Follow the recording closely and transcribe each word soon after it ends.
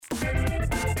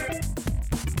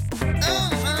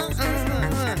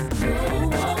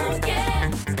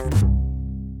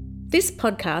This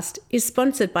podcast is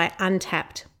sponsored by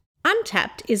Untapped.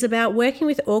 Untapped is about working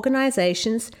with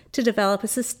organisations to develop a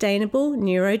sustainable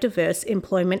neurodiverse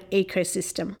employment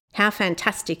ecosystem. How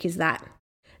fantastic is that?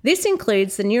 This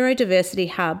includes the Neurodiversity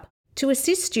Hub to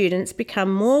assist students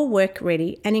become more work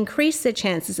ready and increase their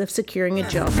chances of securing a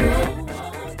job.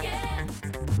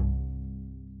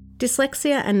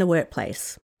 Dyslexia and the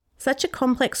workplace. Such a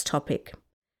complex topic,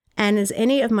 and as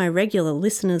any of my regular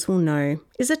listeners will know,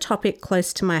 is a topic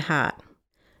close to my heart.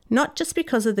 Not just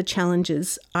because of the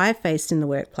challenges I've faced in the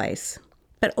workplace,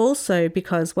 but also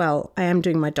because, well, I am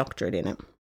doing my doctorate in it.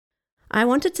 I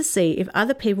wanted to see if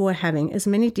other people were having as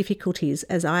many difficulties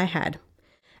as I had,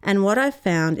 and what I've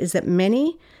found is that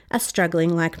many are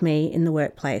struggling like me in the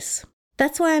workplace.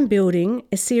 That's why I'm building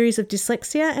a series of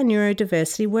dyslexia and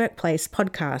neurodiversity workplace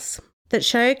podcasts that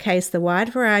showcase the wide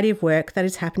variety of work that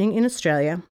is happening in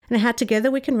Australia and how together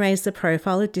we can raise the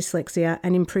profile of dyslexia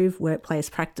and improve workplace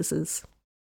practices.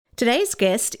 Today's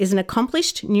guest is an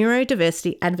accomplished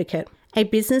neurodiversity advocate, a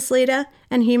business leader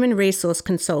and human resource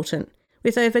consultant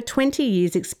with over 20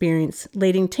 years' experience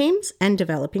leading teams and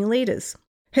developing leaders.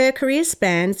 Her career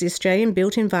spans the Australian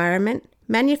built environment,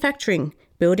 manufacturing,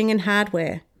 building and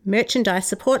hardware, merchandise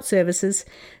support services,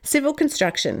 civil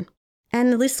construction,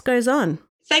 and the list goes on.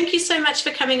 Thank you so much for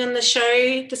coming on the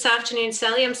show this afternoon,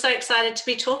 Sally. I'm so excited to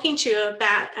be talking to you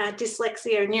about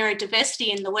dyslexia and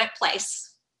neurodiversity in the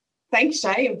workplace. Thanks,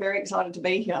 Shay. I'm very excited to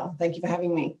be here. Thank you for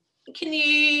having me. Can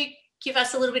you give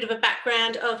us a little bit of a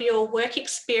background of your work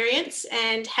experience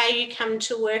and how you come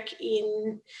to work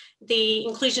in the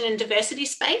inclusion and diversity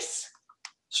space?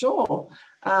 Sure.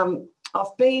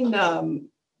 I've been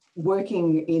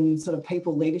working in sort of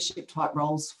people leadership type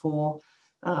roles for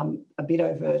a bit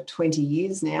over 20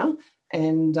 years now,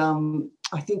 and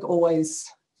I think always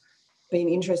been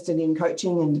interested in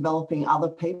coaching and developing other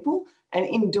people. And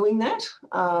in doing that,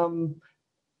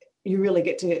 you really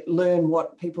get to learn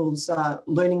what people's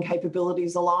learning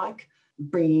capabilities are like,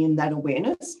 bringing in that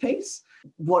awareness piece,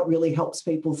 what really helps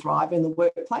people thrive in the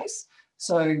workplace.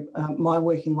 So my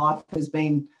working life has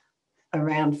been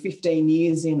around 15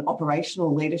 years in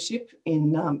operational leadership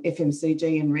in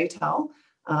FMCG and retail.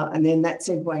 And then that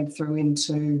segued through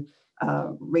into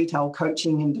retail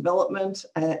coaching and development,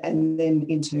 and then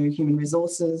into human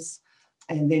resources,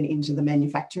 and then into the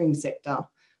manufacturing sector,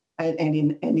 and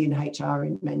in HR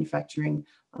in manufacturing.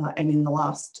 And in the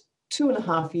last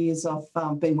 2.5 years,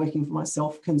 I've been working for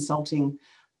myself, consulting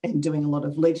and doing a lot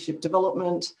of leadership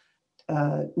development,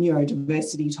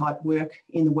 neurodiversity type work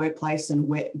in the workplace and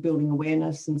building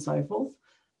awareness and so forth.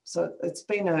 So it's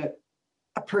been a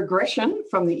progression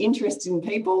from the interest in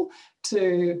people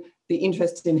to the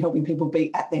interest in helping people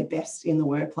be at their best in the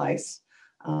workplace.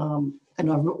 And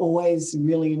I've always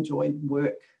really enjoyed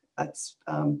work. It's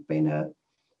been a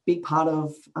big part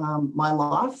of my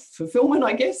life, fulfillment,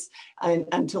 I guess, and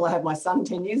until I had my son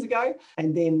 10 years ago.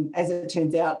 And then, as it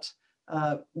turns out,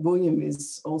 William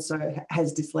has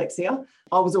dyslexia.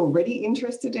 I was already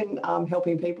interested in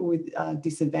helping people with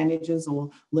disadvantages or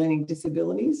learning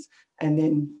disabilities, and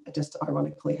then just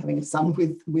ironically having a son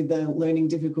with a learning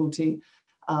difficulty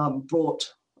brought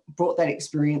that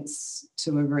experience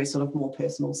to a very sort of more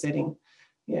personal setting.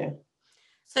 Yeah.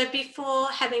 So before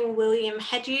having William,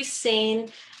 had you seen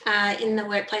in the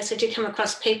workplace, had you come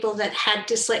across people that had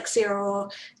dyslexia or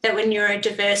that were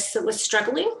neurodiverse that were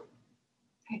struggling?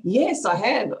 Yes, I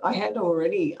had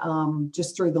already,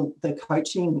 just through the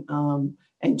coaching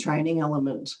and training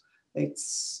element.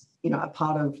 It's, a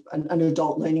part of an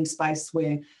adult learning space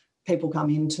where people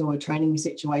come into a training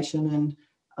situation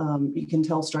and you can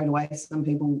tell straight away some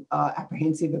people are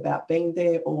apprehensive about being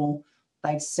there, or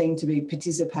they seem to be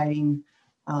participating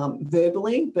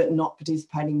verbally but not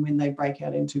participating when they break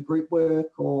out into group work,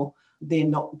 or they're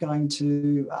not going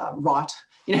to write.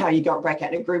 You know how you break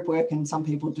out in group work and some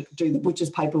people do the butcher's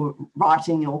paper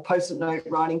writing or post-it note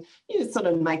writing. You just sort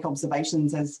of make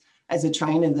observations as a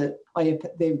trainer that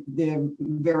they're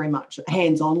very much a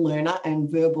hands-on learner and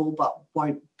verbal, but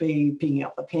won't be picking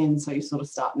up the pen. So you sort of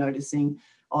start noticing,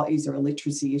 is there a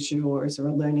literacy issue or is there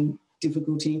a learning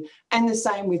difficulty? And the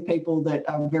same with people that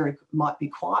might be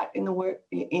quiet in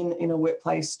a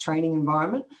workplace training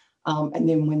environment. And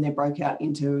then when they broke out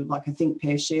into like a think,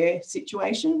 pair, share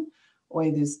situation,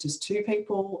 where there's just two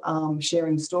people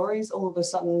sharing stories, all of a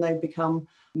sudden they become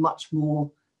much more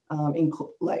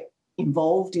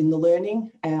involved in the learning,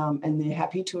 and they're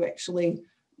happy to actually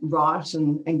write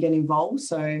and get involved.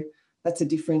 So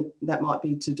that might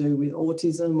be to do with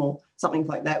autism or something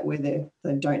like that, where they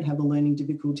don't have a learning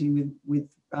difficulty with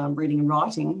reading and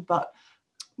writing, but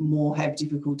more have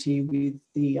difficulty with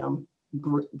the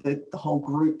whole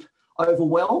group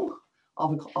overwhelm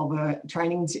of a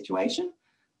training situation.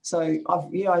 So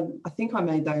I think I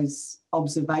made those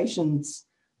observations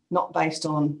not based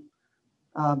on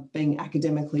being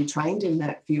academically trained in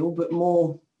that field, but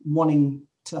more wanting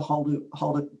to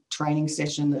hold a training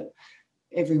session that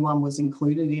everyone was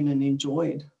included in and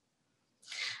enjoyed.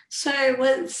 So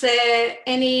was there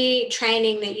any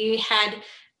training that you had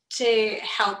to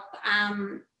help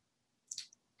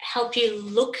you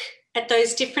look at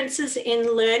those differences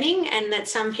in learning, and that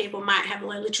some people might have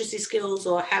low literacy skills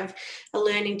or have a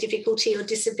learning difficulty or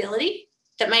disability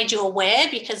that made you aware?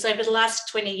 Because over the last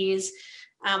 20 years,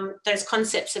 those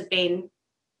concepts have been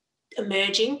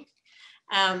emerging.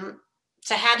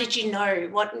 So how did you know?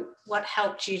 What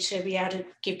helped you to be able to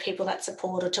give people that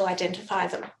support or to identify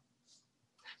them?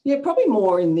 Yeah, probably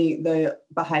more in the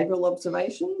behavioural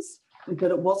observations,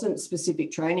 but it wasn't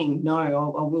specific training. No,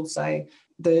 I will say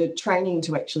the training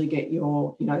to actually get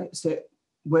your,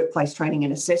 workplace training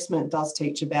and assessment does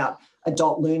teach about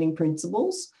adult learning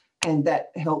principles, and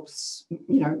that helps,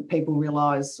 people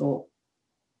realise, or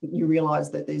you realise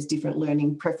that there's different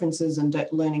learning preferences and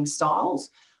learning styles.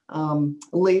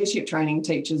 Leadership training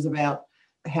teaches about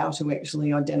how to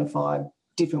actually identify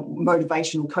different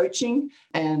motivational coaching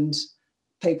and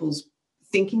people's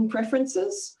thinking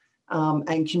preferences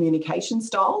and communication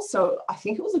styles. So I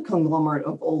think it was a conglomerate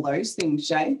of all those things,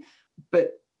 Shay.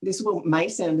 But this may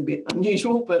sound a bit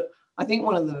unusual, but I think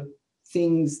one of the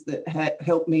things that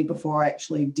helped me before I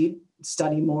actually did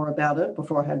study more about it,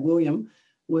 before I had William,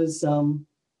 was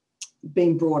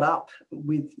being brought up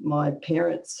with my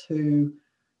parents, who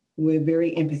were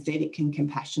very empathetic and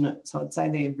compassionate. So I'd say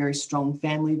they're very strong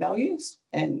family values.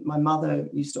 And my mother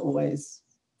used to always,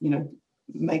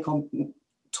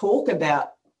 talk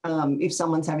about if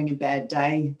someone's having a bad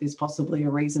day, there's possibly a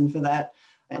reason for that,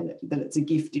 and that it's a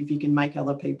gift if you can make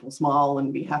other people smile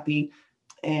and be happy,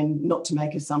 and not to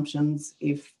make assumptions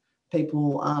if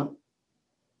people aren't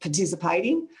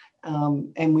participating.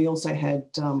 And we also had,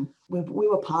 we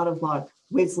were part of like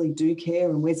Wesley Do Care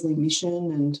and Wesley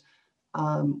Mission,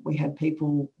 and we had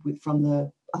people from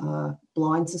the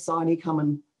Blind Society come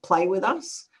and play with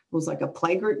us. It was like a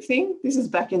playgroup thing. This is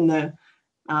back in the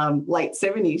late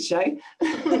 70s, Shay,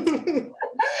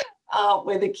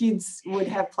 where the kids would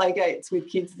have play dates with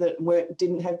kids that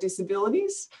didn't have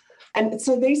disabilities. And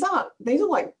so these are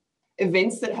like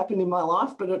events that happened in my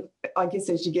life, but I guess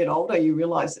as you get older, you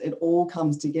realise it all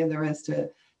comes together as to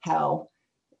how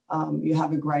you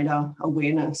have a greater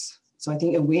awareness. So I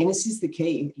think awareness is the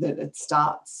key, that it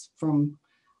starts from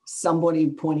somebody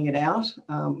pointing it out.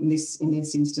 In this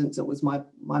instance, it was my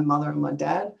mother and my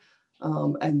dad,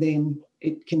 and then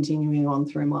it continuing on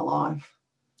through my life.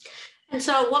 And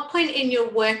so at what point in your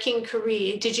working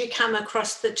career did you come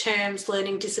across the terms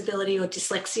learning disability or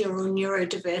dyslexia or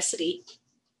neurodiversity?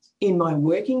 In my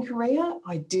working career,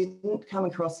 I didn't come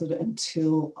across it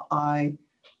until I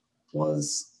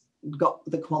got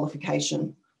the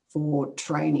qualification for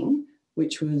training,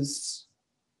 which was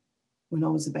when I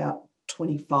was about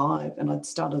 25, and I'd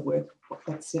started work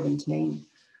at 17,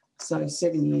 so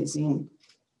 7 years in.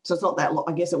 So it's not that long.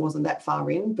 I guess it wasn't that far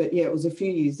in, but yeah, it was a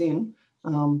few years in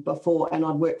before, and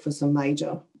I'd worked for some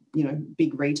major,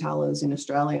 big retailers in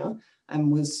Australia,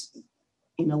 and was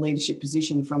in a leadership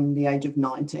position from the age of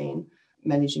 19,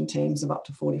 managing teams of up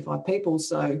to 45 people.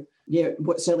 So yeah,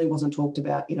 it certainly wasn't talked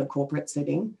about in a corporate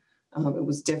setting. It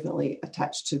was definitely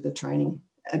attached to the training,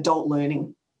 adult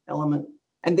learning element.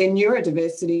 And then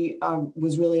neurodiversity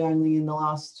was really only in the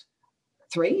last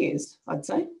 3 years, I'd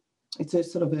say. It's a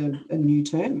sort of a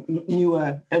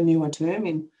newer term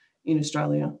in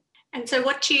Australia. And so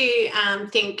what do you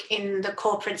think in the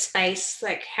corporate space,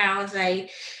 like how have they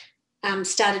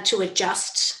started to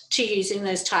adjust to using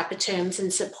those type of terms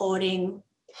and supporting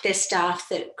their staff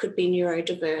that could be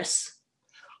neurodiverse?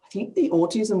 I think the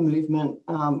autism movement,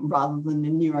 rather than the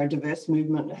neurodiverse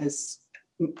movement, has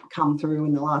come through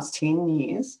in the last 10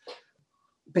 years,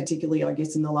 particularly, I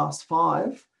guess, in the last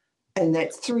 5. And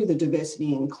that's through the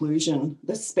diversity and inclusion,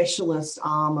 the specialist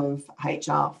arm of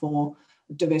HR for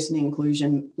diversity and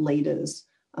inclusion leaders.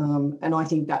 And I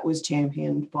think that was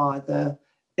championed by the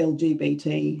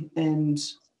LGBT and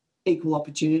equal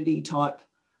opportunity type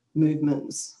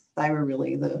movements. They were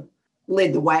really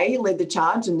led the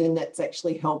charge, and then that's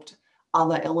actually helped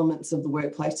other elements of the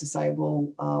workplace to say,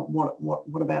 well,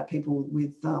 what about people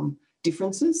with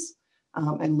differences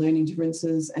and learning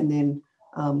differences, and then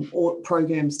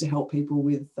programs to help people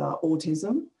with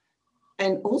autism.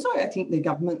 And also I think the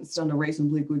government's done a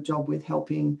reasonably good job with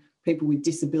helping people with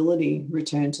disability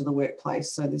return to the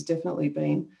workplace. So there's definitely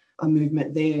been a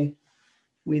movement there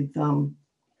with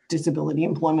Disability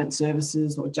Employment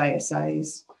Services, or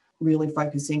JSAs, really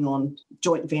focusing on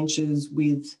joint ventures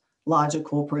with larger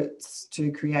corporates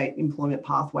to create employment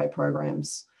pathway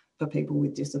programs for people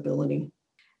with disability.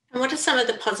 And what are some of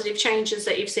the positive changes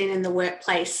that you've seen in the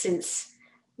workplace since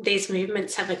these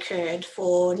movements have occurred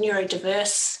for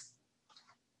neurodiverse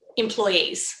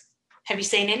employees? Have you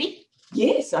seen any?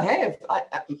 Yes, I have.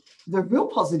 The real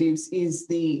positives is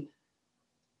the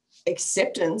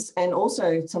acceptance, and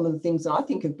also some of the things that I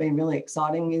think have been really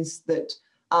exciting is that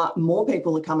more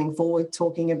people are coming forward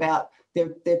talking about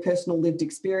their personal lived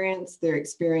experience, their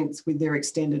experience with their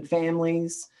extended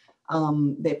families,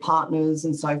 their partners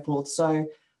and so forth. So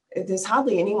there's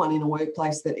hardly anyone in a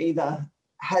workplace that either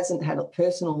hasn't had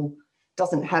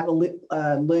doesn't have a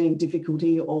learning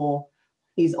difficulty, or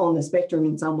is on the spectrum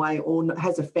in some way, or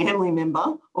has a family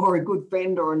member or a good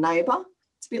friend or a neighbour.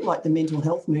 It's a bit like the mental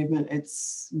health movement.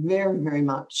 It's very, very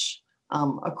much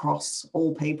across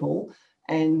all people.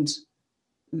 And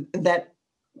that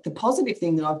the positive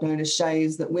thing that I've noticed, Shay,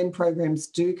 is that when programs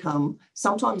do come,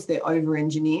 sometimes they're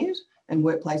over-engineered and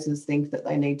workplaces think that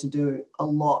they need to do a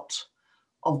lot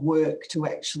of work to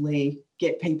actually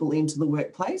get people into the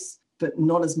workplace, but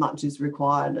not as much is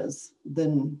required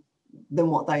than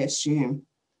what they assume.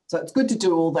 So it's good to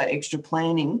do all that extra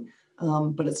planning,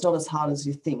 but it's not as hard as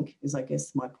you think, is I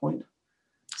guess my point.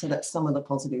 So that's some of the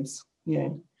positives, yeah.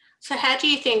 So how do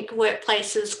you think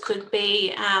workplaces could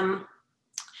be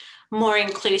more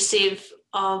inclusive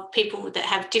of people that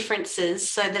have differences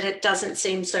so that it doesn't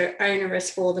seem so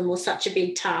onerous for them or such a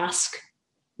big task?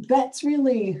 That's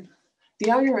really,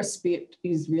 the onerous bit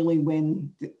is really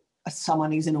when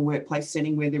someone is in a workplace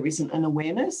setting where there isn't an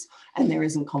awareness and there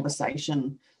isn't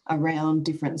conversation around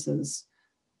differences.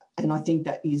 And I think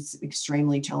that is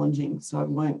extremely challenging. So I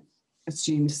won't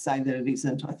assume to say that it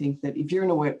isn't. I think that if you're in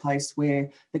a workplace where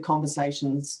the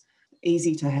conversation's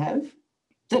easy to have,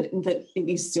 that it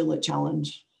is still a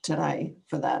challenge today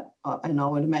for that. And I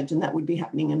would imagine that would be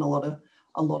happening in a lot of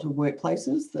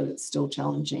workplaces, that it's still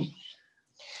challenging.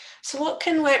 So what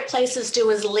can workplaces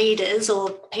do as leaders or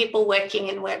people working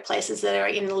in workplaces that are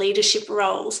in leadership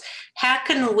roles? How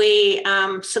can we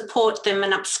support them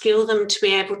and upskill them to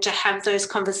be able to have those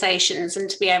conversations and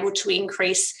to be able to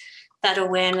increase that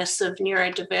awareness of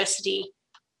neurodiversity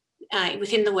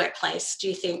within the workplace, do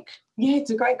you think? Yeah,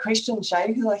 it's a great question, Shay,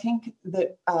 because I think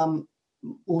that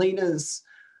leaders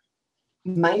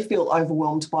may feel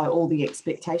overwhelmed by all the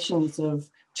expectations of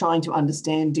trying to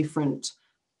understand different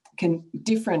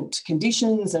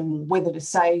conditions and whether to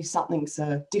say something's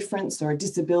a difference or a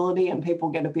disability, and people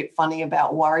get a bit funny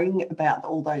about worrying about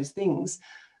all those things.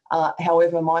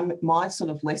 However, my sort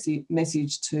of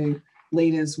message to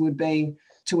leaders would be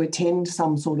to attend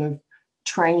some sort of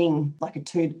training, like a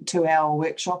two-hour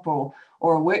workshop or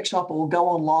a workshop, or go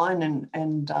online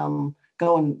and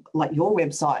go on like your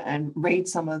website and read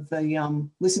some of the,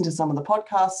 listen to some of the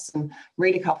podcasts and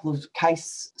read a couple of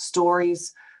case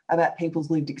stories about people's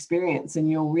lived experience, and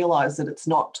you'll realise that it's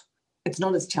not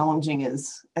as challenging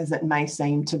as it may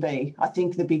seem to be. I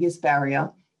think the biggest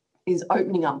barrier is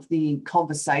opening up the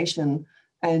conversation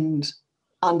and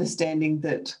understanding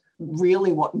that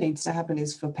really what needs to happen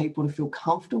is for people to feel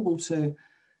comfortable to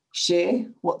share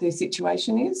what their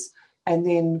situation is. And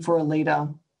then for a leader,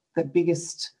 the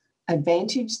biggest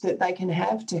advantage that they can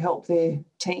have to help their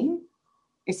team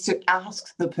is to actually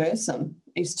ask the person.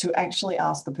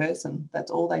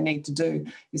 That's all they need to do,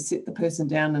 is sit the person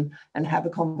down and have a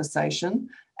conversation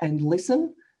and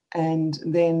listen. And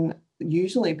then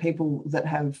usually people that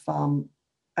have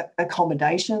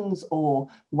accommodations or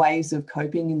ways of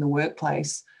coping in the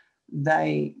workplace,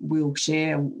 they will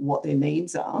share what their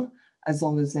needs are, as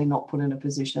long as they're not put in a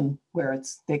position where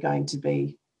they're going to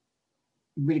be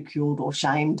ridiculed or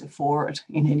shamed for it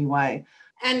in any way.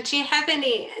 And do you have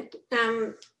any,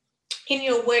 in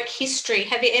your work history,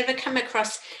 have you ever come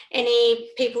across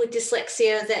any people with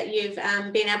dyslexia that you've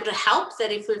been able to help,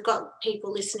 that if we've got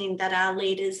people listening that are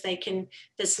leaders,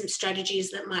 there's some strategies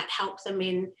that might help them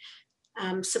in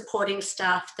supporting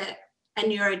staff that are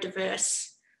neurodiverse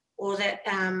or that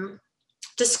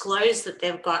disclose that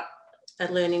they've got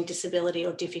a learning disability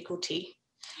or difficulty?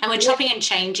 And we're chopping and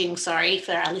changing, sorry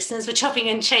for our listeners, we're chopping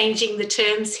and changing the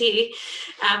terms here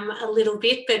a little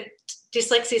bit, but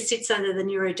dyslexia sits under the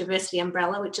neurodiversity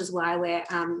umbrella, which is why we're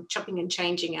chopping and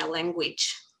changing our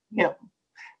language. Yeah.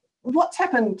 What's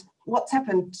happened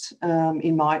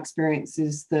in my experience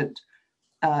is that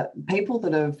people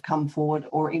that have come forward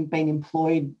or been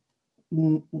employed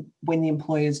when the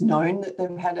employer's known that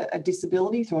they've had a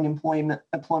disability through an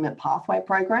employment pathway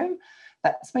program,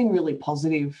 that's been really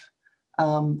positive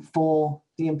for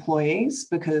the employees,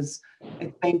 because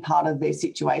it's been part of their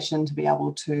situation to be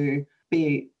able to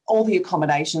be all the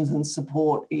accommodations and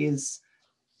support is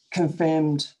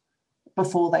confirmed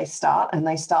before they start, and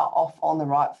they start off on the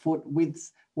right foot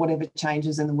with whatever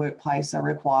changes in the workplace are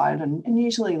required. And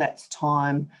usually that's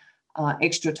time,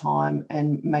 extra time,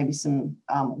 and maybe some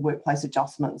workplace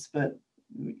adjustments, but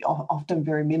often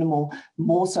very minimal,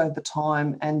 more so the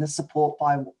time and the support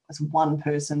by one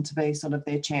person to be sort of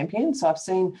their champion. So I've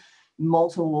seen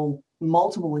multiple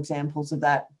examples of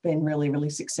that been really, really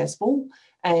successful.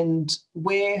 And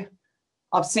where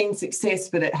I've seen success,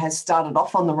 but it has started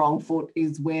off on the wrong foot,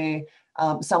 is where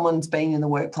someone's been in the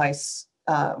workplace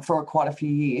for quite a few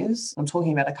years. I'm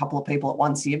talking about a couple of people at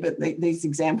once here, but these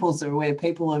examples are where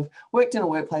people have worked in a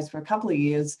workplace for a couple of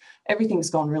years, everything's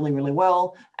gone really, really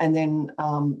well, and then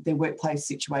their workplace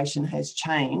situation has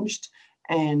changed.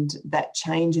 And that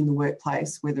change in the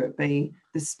workplace, whether it be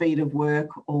the speed of work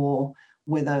or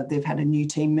whether they've had a new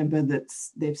team member that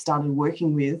they've started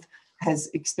working with, has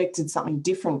expected something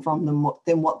different from them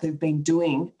than what they've been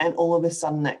doing. And all of a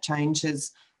sudden that change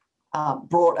has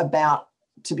brought about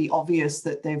to be obvious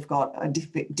that they've got a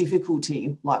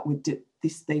difficulty, like with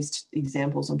these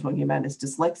examples I'm talking about is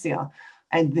dyslexia.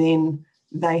 And then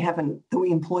the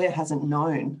employer hasn't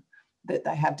known that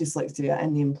they have dyslexia,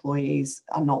 and the employees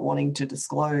are not wanting to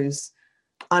disclose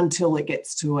until it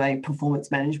gets to a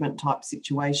performance management type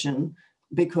situation,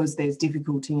 because there's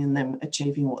difficulty in them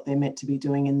achieving what they're meant to be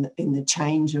doing in the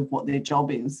change of what their job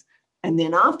is. And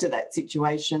then after that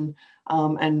situation,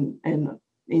 and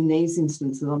in these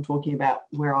instances I'm talking about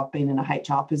where I've been in a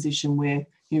HR position where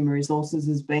Human Resources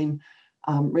has been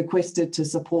requested to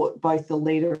support both the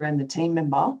leader and the team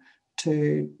member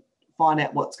to find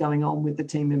out what's going on with the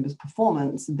team member's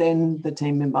performance, then the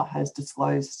team member has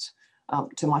disclosed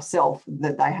to myself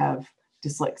that they have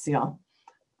dyslexia.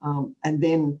 And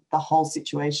then the whole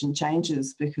situation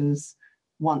changes, because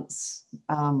once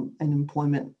an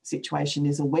employment situation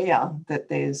is aware that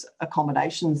there's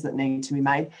accommodations that need to be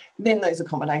made, then those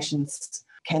accommodations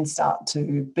can start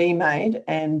to be made,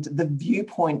 and the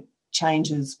viewpoint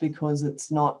changes, because it's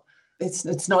no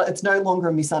longer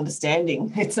a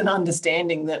misunderstanding. It's an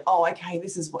understanding that, oh, okay,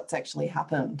 this is what's actually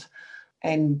happened.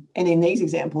 And in these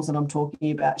examples that I'm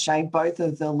talking about, Shay, both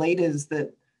of the leaders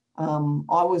that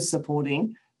I was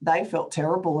supporting, they felt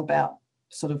terrible about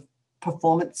sort of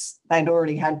performance. They'd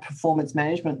already had performance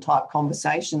management type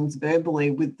conversations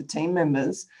verbally with the team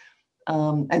members,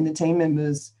 and the team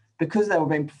members, because they were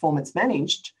being performance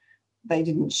managed, they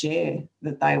didn't share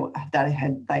that they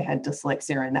had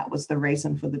dyslexia, and that was the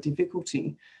reason for the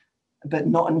difficulty. But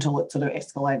not until it sort of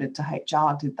escalated to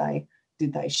HR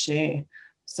did they share.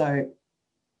 So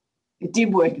it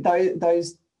did work.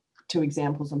 Those two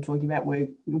examples I'm talking about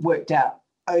worked out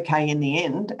okay in the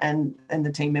end, and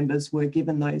the team members were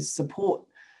given those support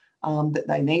that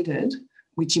they needed,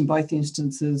 which in both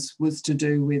instances was to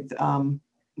do with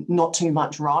not too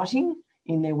much writing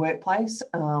in their workplace,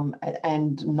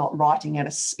 and not writing at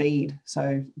a speed.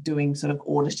 So doing sort of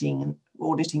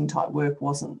auditing type work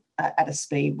wasn't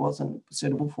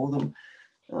suitable for them.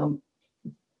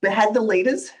 But had the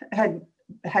leaders had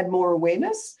more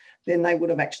awareness, then they would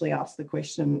have actually asked the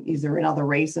question, is there any other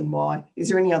reason why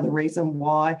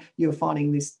you're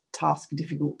finding this task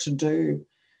difficult to do,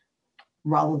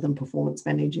 rather than performance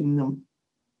managing them?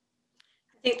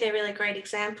 I think they're really great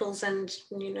examples, and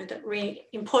that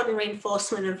important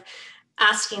reinforcement of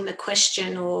asking the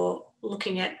question, or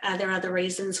looking at, are there other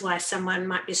reasons why someone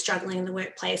might be struggling in the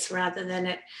workplace, rather than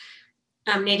it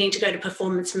needing to go to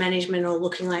performance management, or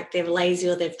looking like they're lazy,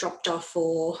 or they've dropped off,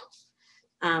 or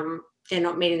they're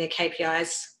not meeting their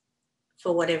KPIs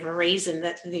for whatever reason.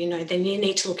 That then you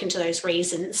need to look into those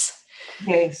reasons.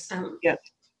 Yes.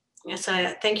 Yeah.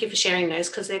 So thank you for sharing those,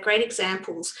 because they're great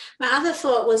examples. My other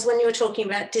thought was, when you were talking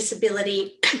about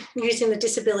disability, using the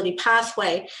disability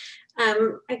pathway,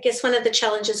 I guess one of the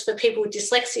challenges for people with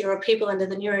dyslexia, or people under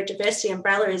the neurodiversity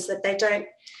umbrella, is that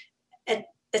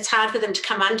it's hard for them to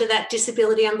come under that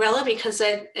disability umbrella, because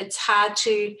it's hard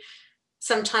to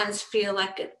sometimes feel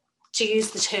like to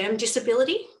use the term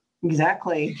disability.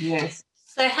 Exactly, yes.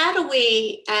 So how do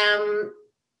we,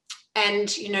 and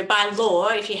by law,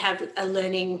 if you have a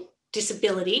learning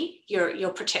disability, you're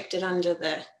protected under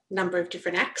the number of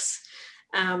different acts.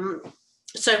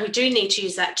 So we do need to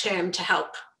use that term to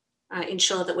help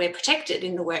ensure that we're protected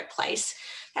in the workplace.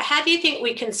 How do you think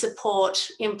we can support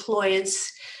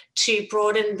employers to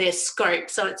broaden their scope,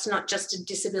 so it's not just a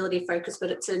disability focus,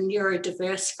 but it's a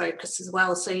neurodiverse focus as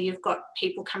well, so you've got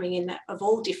people coming in of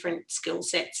all different skill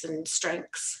sets and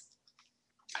strengths?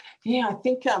 Yeah, I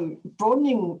think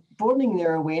broadening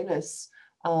their awareness,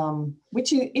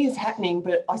 which is happening,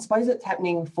 but I suppose it's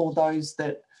happening for those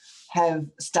that have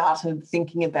started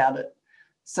thinking about it.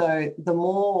 So the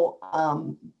more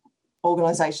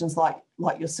organisations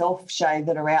like yourself, Shay,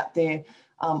 that are out there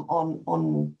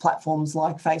on platforms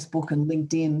like Facebook and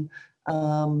LinkedIn,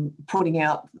 putting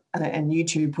out, and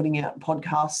YouTube, putting out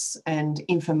podcasts and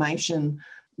information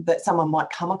that someone might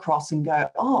come across and go,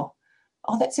 oh,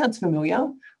 that sounds familiar.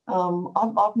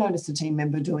 I've noticed a team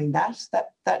member doing that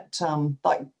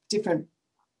like different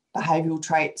behavioural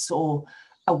traits or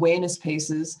awareness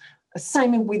pieces.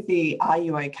 Same with the Are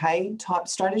You Okay type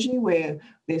strategy, where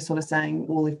they're sort of saying,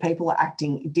 well, if people are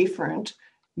acting different,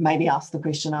 maybe ask the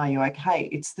question, are you okay?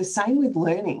 It's the same with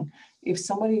learning. If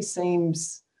somebody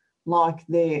seems like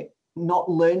they're not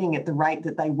learning at the rate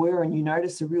that they were, and you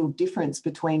notice a real difference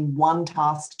between one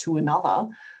task to another,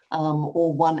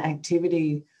 or one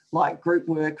activity like group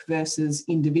work versus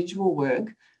individual work,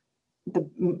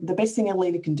 the best thing a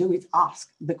leader can do is ask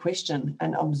the question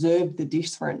and observe the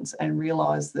difference and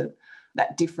realise that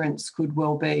that difference could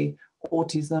well be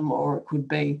autism, or it could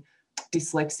be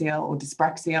dyslexia or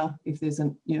dyspraxia if there's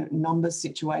a numbers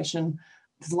situation.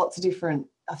 There's lots of different,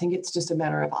 I think it's just a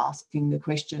matter of asking the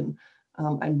question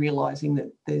and realising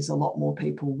that there's a lot more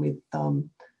people with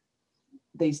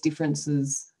these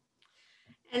differences.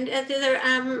 And are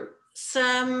there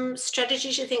some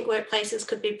strategies you think workplaces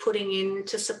could be putting in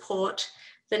to support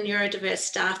the neurodiverse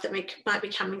staff that might be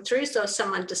coming through? So if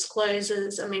someone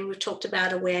discloses, I mean, we've talked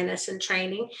about awareness and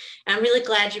training. I'm really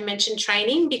glad you mentioned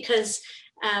training, because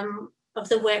of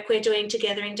the work we're doing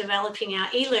together in developing our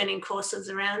e-learning courses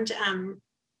around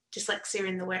dyslexia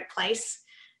in the workplace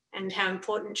and how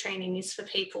important training is for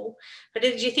people. But do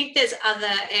you think there's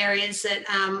other areas that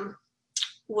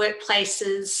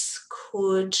workplaces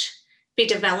could be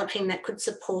developing that could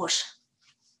support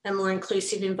a more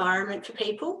inclusive environment for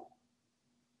people?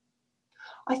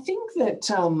 I think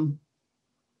that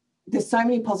there's so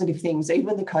many positive things.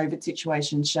 Even the COVID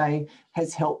situation, Shay,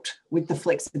 has helped with the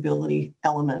flexibility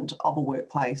element of a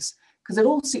workplace, because it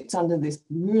all sits under this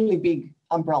really big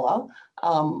umbrella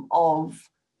of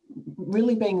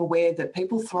really being aware that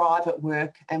people thrive at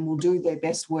work and will do their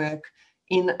best work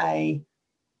in an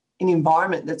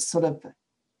environment that's sort of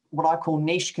what I call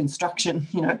niche construction,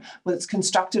 well, it's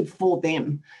constructed for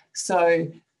them. So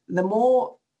the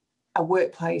more a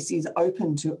workplace is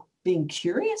open to being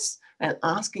curious and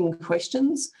asking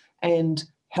questions and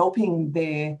helping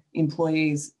their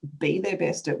employees be their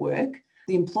best at work,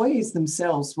 the employees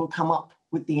themselves will come up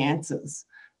with the answers.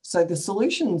 So the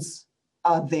solutions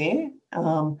are there.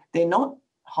 They're not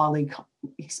highly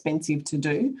expensive to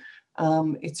do.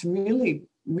 It's really,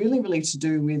 really, really to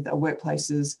do with a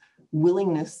workplace's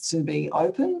willingness to be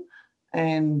open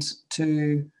and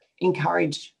to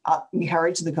encourage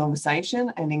the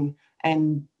conversation,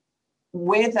 and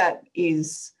where that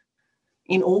is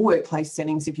in all workplace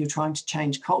settings. If you're trying to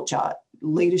change culture,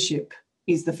 leadership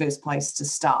is the first place to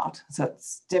start. So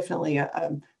it's definitely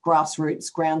a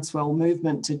grassroots groundswell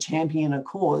movement to champion a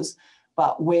cause.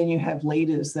 But when you have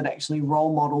leaders that actually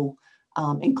role model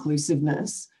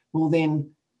inclusiveness, well,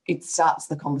 then it starts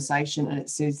the conversation and it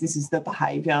says this is the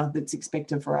behaviour that's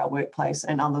expected for our workplace,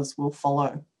 and others will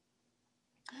follow.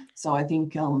 So I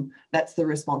think that's the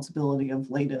responsibility of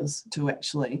leaders to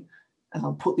actually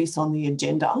put this on the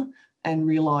agenda and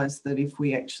realise that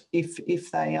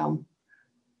if they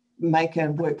make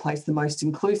a workplace the most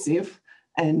inclusive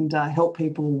and help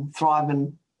people thrive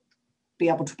and be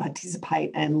able to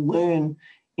participate and learn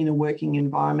in a working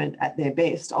environment at their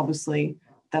best, obviously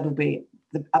that'll be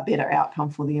a better outcome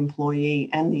for the employee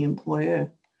and the employer.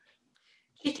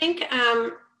 Do you think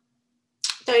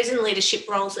those in leadership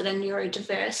roles that are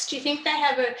neurodiverse, do you think they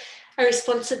have a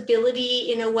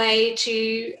responsibility in a way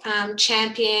to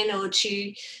champion or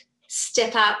to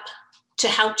step up to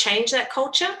help change that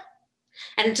culture?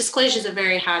 And disclosure is a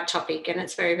very hard topic and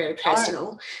it's very, very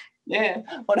personal. Yeah,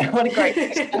 what a great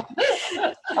question.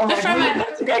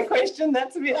 That's a great question.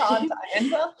 That's a bit hard to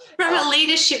answer. From a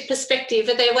leadership perspective,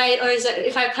 are there ways, or is it,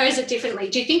 if I pose it differently,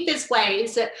 do you think there's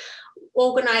ways that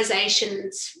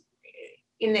organisations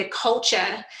in their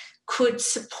culture could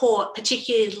support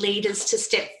particularly leaders to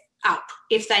step up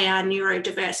if they are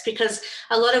neurodiverse? Because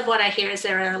a lot of what I hear is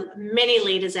there are many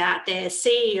leaders out there,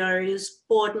 CEOs,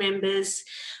 board members,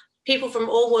 people from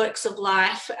all walks of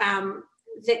life,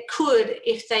 that could,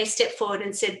 if they step forward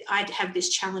and said, I'd have this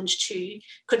challenge too,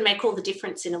 could make all the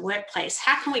difference in a workplace.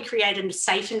 How can we create a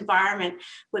safe environment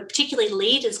where particularly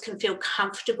leaders can feel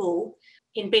comfortable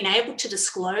in being able to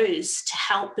disclose to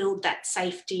help build that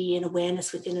safety and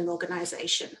awareness within an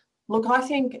organisation? Look, I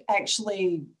think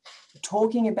actually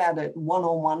talking about it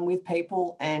one-on-one with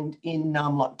people and in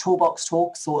like toolbox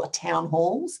talks or town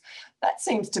halls, that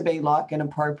seems to be like an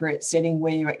appropriate setting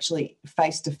where you're actually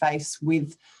face-to-face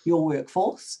with your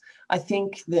workforce. I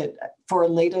think that for a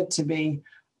leader to be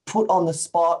put on the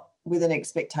spot with an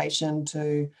expectation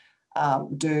to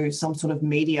do some sort of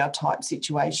media type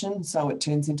situation, so it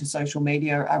turns into social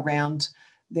media around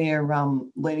their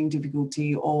learning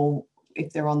difficulty, or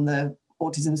if they're on the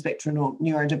autism spectrum or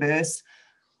neurodiverse,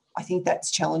 I think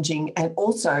that's challenging. And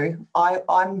also,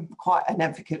 I'm quite an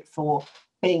advocate for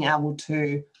being able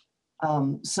to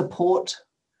support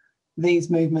these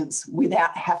movements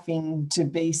without having to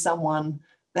be someone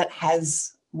that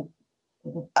has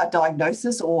a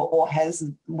diagnosis or has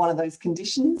one of those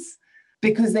conditions,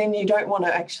 because then you don't want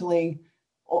to actually,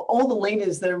 all the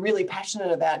leaders that are really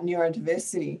passionate about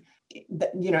neurodiversity,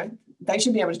 you know, they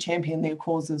should be able to champion their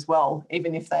cause as well,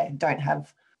 even if they don't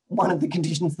have one of the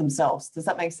conditions themselves. Does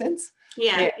that make sense?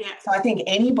 Yeah. So I think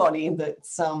anybody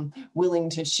that's willing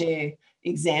to share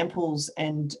examples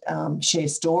and share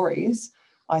stories,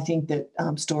 I think that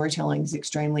storytelling is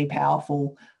extremely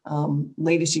powerful.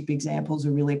 Leadership examples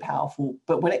are really powerful.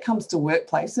 But when it comes to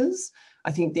workplaces,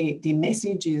 I think the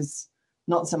message is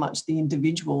not so much the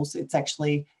individuals, it's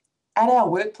actually at our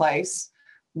workplace,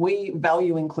 we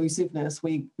value inclusiveness,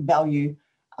 we value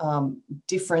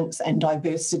difference and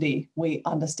diversity. We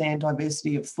understand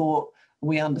diversity of thought.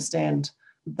 We understand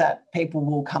that people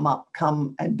will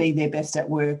come and be their best at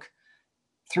work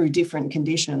through different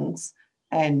conditions,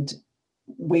 and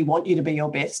we want you to be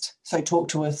your best. So talk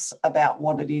to us about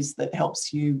what it is that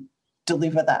helps you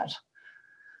deliver that.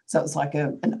 So it's like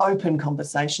an open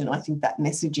conversation. I think that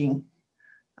messaging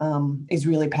is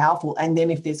really powerful. And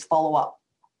then if there's follow-up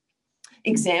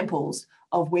examples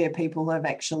of where people have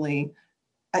actually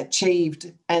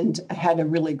achieved and had a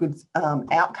really good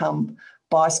outcome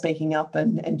by speaking up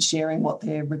and sharing what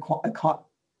their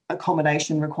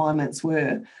accommodation requirements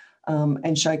were,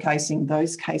 and showcasing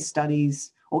those case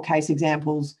studies or case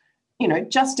examples, you know,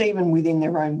 just even within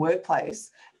their own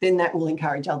workplace, then that will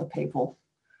encourage other people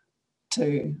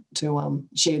to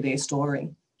share their story.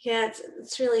 Yeah,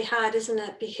 it's really hard, isn't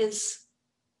it? Because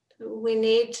we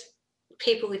need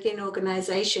people within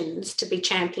organisations to be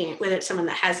championed, whether it's someone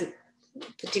that has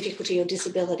the difficulty or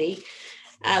disability,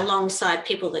 alongside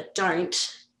people that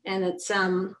don't. And it's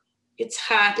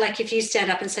hard. Like if you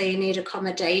stand up and say you need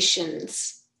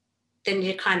accommodations, then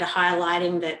you're kind of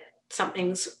highlighting that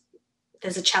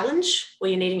there's a challenge or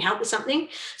you're needing help with something.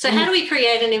 So how do we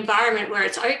create an environment where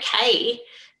it's okay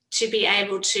to be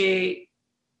able to,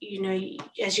 you know,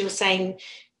 as you were saying,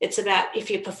 it's about if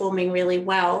you're performing really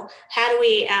well, how do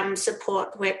we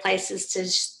support workplaces to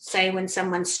say when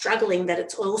someone's struggling that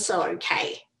it's also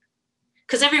okay?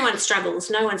 Because everyone struggles.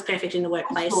 No one's perfect in the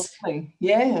workplace. Absolutely.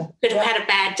 Yeah. You could have had a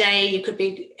bad day. You could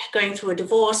be going through a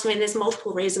divorce. I mean, there's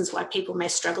multiple reasons why people may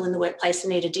struggle in the workplace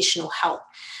and need additional help.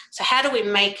 So how do we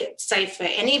make it safe for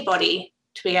anybody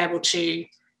to be able to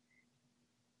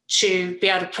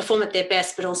perform at their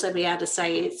best, but also be able to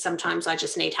say, sometimes I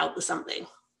just need help with something?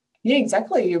 Yeah,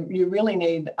 exactly. You really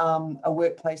need a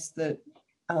workplace that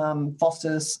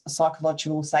fosters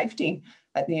psychological safety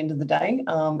at the end of the day.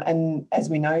 And as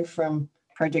we know from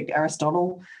Project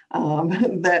Aristotle,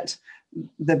 that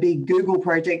the big Google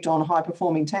project on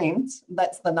high-performing teams,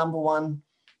 that's the number one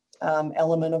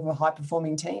element of a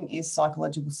high-performing team is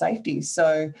psychological safety.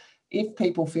 So if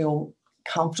people feel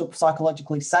comfortable,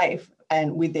 psychologically safe,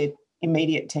 and with their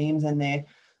immediate teams and their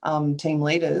team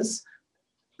leaders,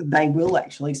 they will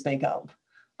actually speak up,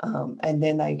 and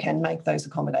then they can make those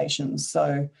accommodations.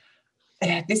 So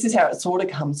this is how it sort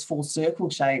of comes full circle,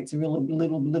 Shay. It's a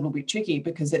little bit tricky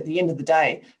because at the end of the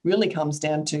day, really comes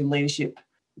down to leadership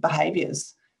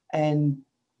behaviours, and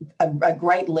a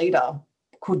great leader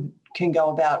can go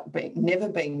about never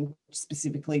being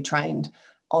specifically trained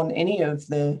on any of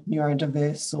the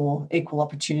neurodiverse or equal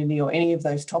opportunity or any of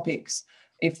those topics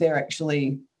if they're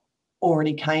actually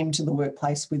already came to the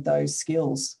workplace with those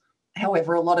skills.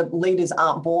 However, a lot of leaders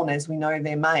aren't born, as we know,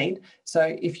 they're made.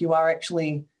 So if you are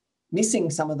actually missing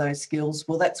some of those skills,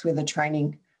 well, that's where the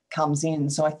training comes in.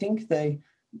 So I think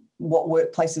what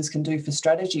workplaces can do for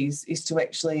strategies is to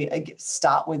actually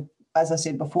start with, as I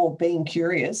said before, being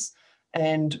curious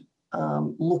and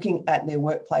looking at their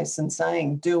workplace and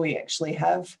saying, do we actually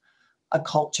have a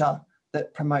culture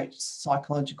that promotes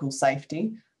psychological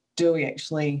safety? Do we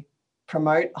actually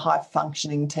promote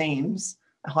high-functioning teams,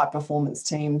 high-performance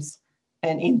teams?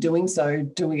 And in doing so,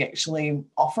 do we actually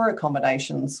offer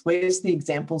accommodations? Where's the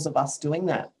examples of us doing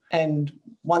that? And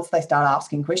once they start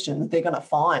asking questions, they're going to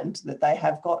find that they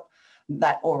have got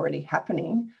that already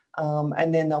happening.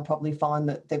 And then they'll probably find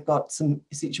that they've got some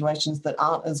situations that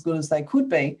aren't as good as they could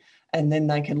be. And then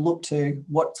they can look to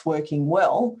what's working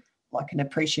well like an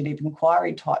appreciative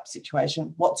inquiry type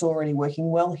situation. What's already working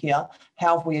well here?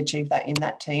 How have we achieved that in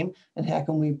that team? And how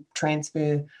can we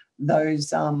transfer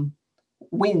those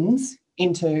wins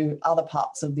into other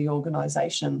parts of the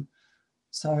organisation?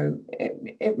 So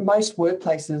most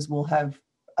workplaces will have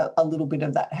a little bit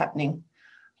of that happening,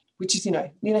 which is, you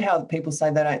know how people say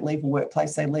they don't leave a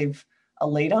workplace, they leave a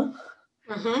leader.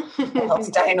 I'll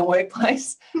stay in a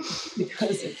workplace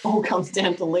because it all comes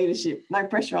down to leadership. No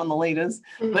pressure on the leaders,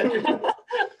 but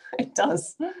it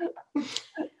does.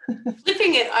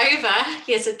 Flipping it over,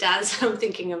 yes, it does. I'm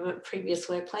thinking of a previous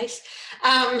workplace.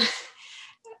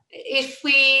 If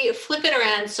we flip it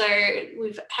around, so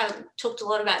we've talked a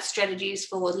lot about strategies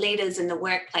for leaders in the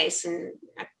workplace and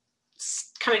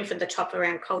coming from the top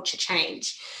around culture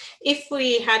change. If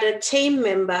we had a team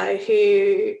member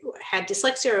who had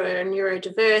dyslexia or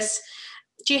neurodiverse,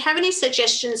 do you have any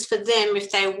suggestions for them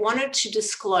if they wanted to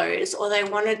disclose or they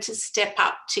wanted to step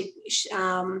up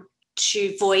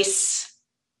to voice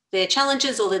their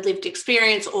challenges or their lived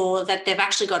experience, or that they've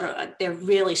actually they're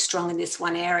really strong in this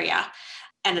one area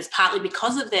and it's partly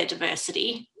because of their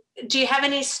diversity? Do you have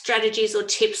any strategies or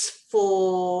tips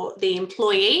for the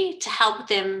employee to help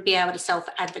them be able to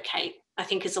self-advocate? I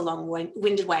think is a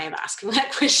long-winded way of asking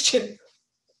that question.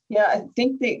 Yeah, I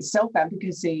think the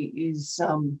self-advocacy is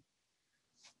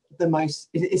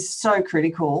is so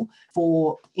critical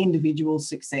for individual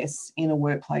success in a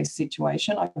workplace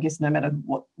situation. I guess no matter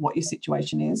what your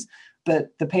situation is,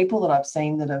 but the people that I've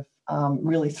seen that have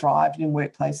really thrived in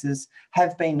workplaces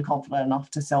have been confident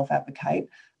enough to self-advocate,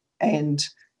 and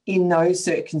in those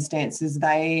circumstances,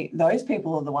 those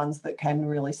people are the ones that can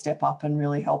really step up and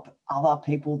really help other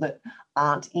people that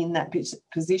aren't in that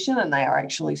position and they are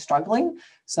actually struggling.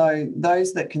 So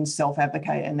those that can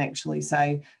self-advocate and actually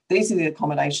say, these are the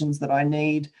accommodations that I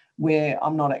need where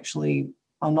I'm not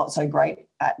so great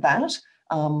at that.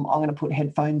 I'm going to put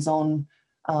headphones on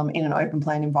in an open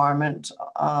plan environment.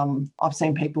 I've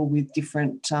seen people with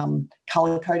different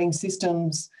colour coding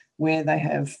systems where they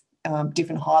have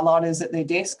different highlighters at their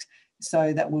desks,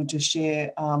 so that will just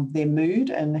share their mood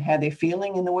and how they're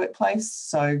feeling in the workplace.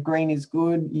 So green is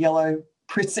good, yellow,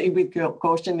 proceed with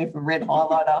caution. If a red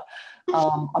highlighter,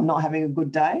 I'm not having a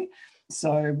good day.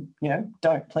 So,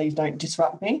 please don't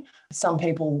disrupt me. Some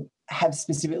people have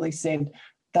specifically said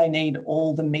they need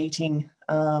all the meeting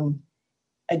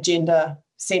agenda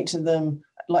sent to them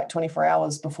like 24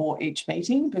 hours before each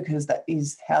meeting, because that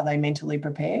is how they mentally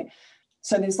prepare.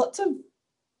 So there's lots of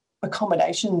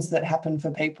accommodations that happen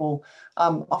for people.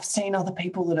 I've seen other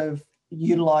people that have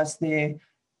utilised their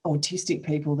autistic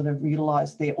people that have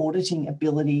utilised their auditing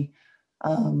ability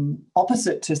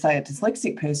opposite to, say, a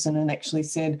dyslexic person, and actually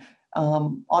said,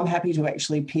 I'm happy to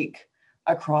actually pick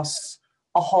across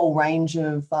a whole range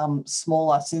of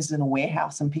smaller, says in a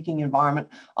warehouse and picking environment,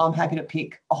 I'm happy to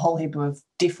pick a whole heap of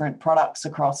different products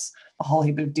across a whole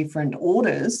heap of different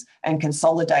orders and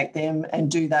consolidate them and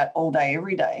do that all day,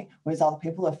 every day. Whereas other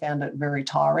people have found it very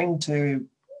tiring to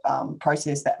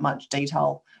process that much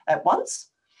detail at once.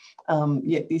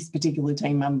 Yet this particular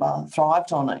team member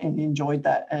thrived on it and enjoyed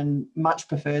that and much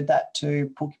preferred that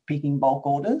to picking bulk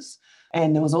orders.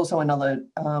 And there was also another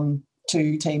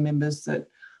two team members that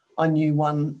I knew.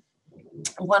 One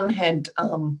had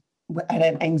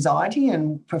anxiety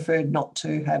and preferred not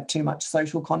to have too much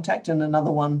social contact, and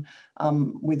another one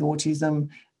with autism.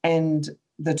 And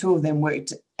the two of them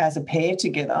worked as a pair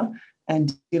together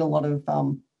and did a lot of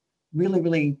really,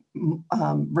 really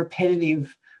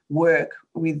repetitive work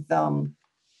with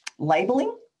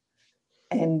labelling.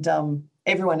 And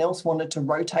everyone else wanted to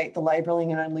rotate the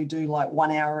labelling and only do like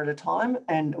 1 hour at a time.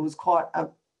 And it was quite a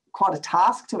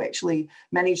task to actually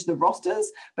manage the rosters,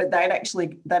 but they'd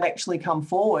actually come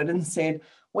forward and said,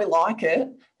 we like it.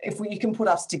 If you can put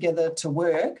us together to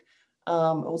work,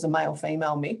 it was a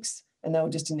male-female mix, and they were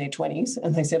just in their 20s.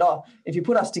 And they said, if you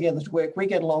put us together to work, we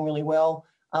get along really well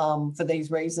for these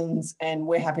reasons, and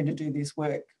we're happy to do this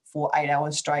work for 8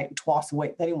 hours straight, twice a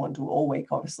week. They didn't want to do it all week,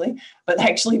 obviously, but they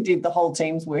actually did the whole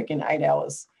team's work in 8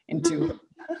 hours in 2 weeks.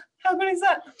 How good is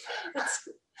that? That's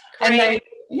great.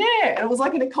 And it was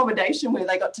like an accommodation where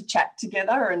they got to chat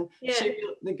together, and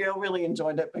the girl really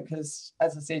enjoyed it because,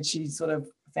 as I said, she sort of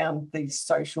found the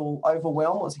social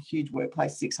overwhelm. It was a huge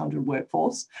workplace, 600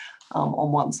 workforce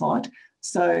on one side.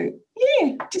 So,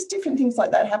 just different things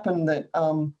like that happen that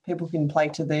people can play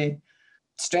to their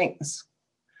strengths.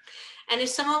 And if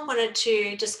someone wanted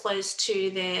to disclose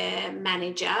to their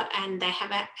manager and they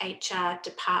have an HR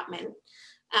department,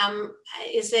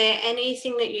 is there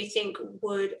anything that you think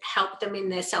would help them in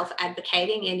their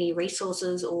self-advocating, any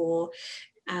resources, or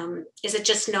is it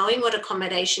just knowing what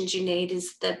accommodations you need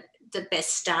is the the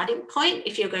best starting point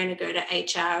if you're going to go to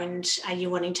HR, and are you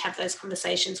wanting to have those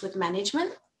conversations with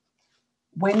management?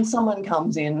 When someone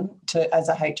comes in as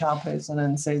a HR person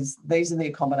and says, these are the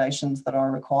accommodations that I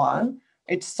require,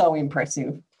 it's so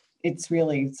impressive. It's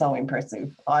really so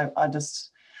impressive. I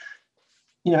just,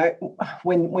 you know,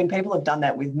 when people have done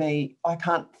that with me, I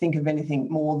can't think of anything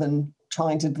more than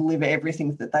trying to deliver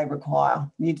everything that they require.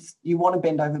 You want to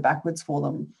bend over backwards for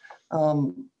them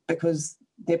because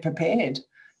they're prepared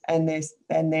and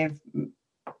they've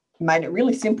made it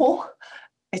really simple.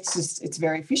 It's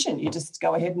very efficient. You just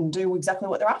go ahead and do exactly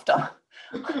what they're after.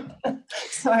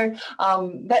 So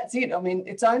that's it. I mean,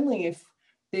 it's only if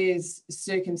there's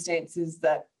circumstances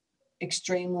that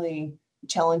extremely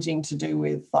challenging to do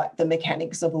with like the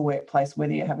mechanics of a workplace,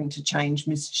 whether you're having to change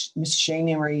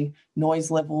machinery noise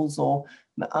levels or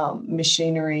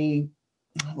machinery,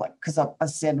 like, because I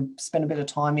said I spent a bit of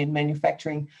time in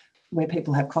manufacturing where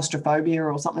people have claustrophobia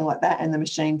or something like that, and the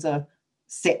machines are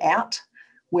set out,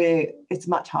 where it's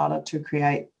much harder to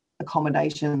create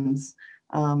accommodations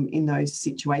in those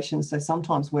situations. So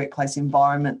sometimes workplace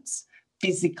environments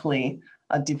physically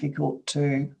are difficult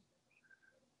to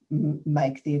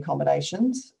make the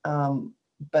accommodations,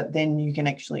 but then you can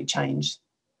actually change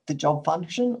the job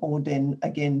function or then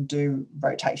again do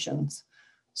rotations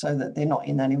so that they're not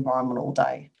in that environment all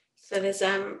day. So there's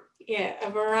a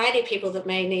variety of people that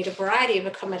may need a variety of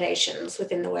accommodations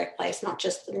within the workplace, not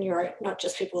just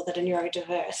people that are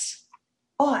neurodiverse.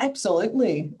 Oh,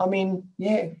 absolutely. I mean,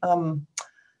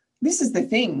 this is the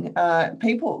thing.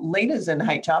 Leaders and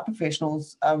HR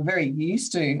professionals are very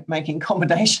used to making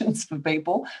accommodations for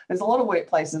people. There's a lot of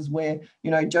workplaces where,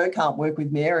 you know, Joe can't work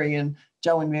with Mary, and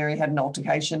Joe and Mary had an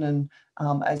altercation, and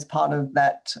as part of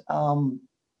that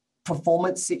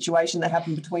performance situation that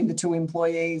happened between the two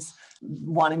employees,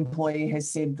 one employee has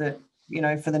said that, you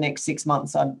know, for the next 6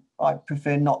 months, I'd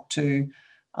prefer not to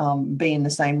be in the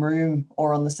same room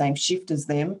or on the same shift as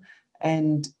them.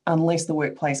 And unless the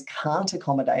workplace can't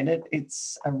accommodate it,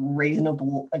 it's a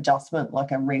reasonable adjustment,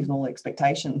 like a reasonable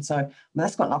expectation. So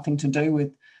that's got nothing to do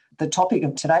with the topic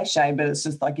of today, Shay, but it's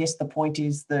just, I guess the point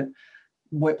is that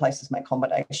workplaces make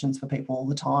accommodations for people all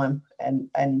the time.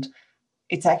 And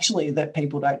it's actually that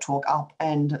people don't talk up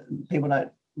and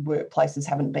workplaces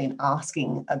haven't been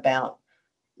asking about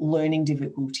learning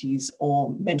difficulties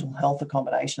or mental health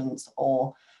accommodations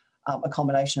or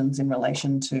accommodations in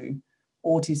relation to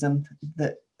autism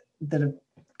that have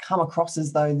come across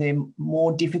as though they're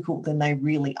more difficult than they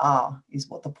really are, is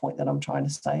what the point that I'm trying to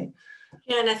say.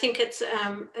 Yeah, and I think it's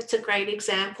a great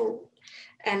example,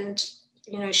 and,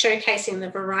 you know, showcasing the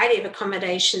variety of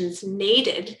accommodations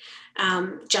needed,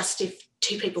 just if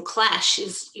two people clash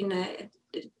is, you know,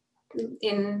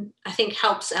 I think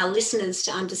helps our listeners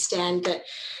to understand that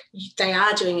they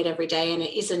are doing it every day, and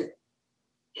it isn't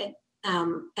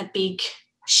a big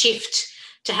shift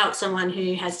to help someone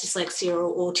who has dyslexia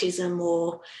or autism,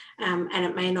 or and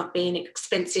it may not be an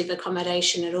expensive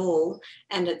accommodation at all,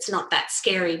 and it's not that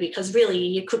scary because really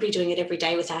you could be doing it every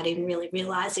day without even really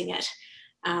realising it.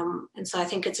 And so I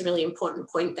think it's a really important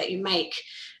point that you make,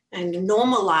 and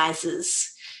normalises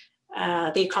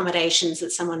the accommodations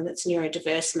that someone that's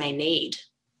neurodiverse may need.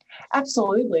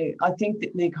 Absolutely. I think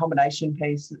that the accommodation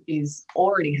piece is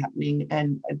already happening,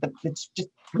 and it's just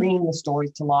bringing the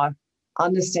stories to life,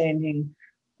 understanding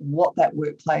what that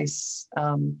workplace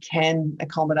can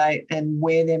accommodate and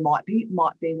where there might be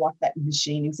like that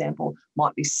machine example,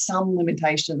 might be some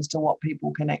limitations to what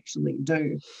people can actually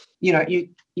do. You know,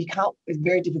 you can't, it's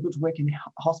very difficult to work in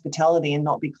hospitality and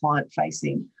not be client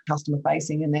facing, customer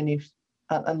facing, and then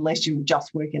unless you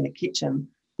just work in the kitchen,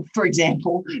 for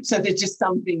example. So there's just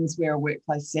some things where a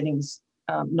workplace setting's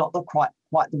not quite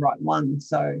the right one.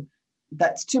 So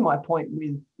that's to my point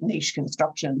with niche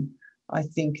construction. I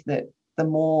think that the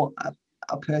more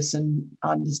a person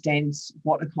understands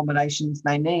what accommodations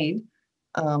they need,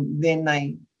 then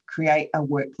they create a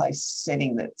workplace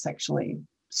setting that's actually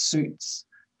suits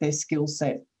their skill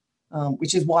set,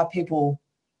 which is why people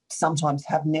sometimes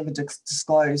have never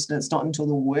disclosed, and it's not until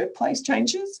the workplace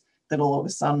changes that all of a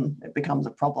sudden it becomes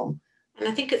a problem. And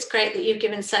I think it's great that you've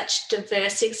given such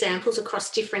diverse examples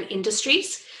across different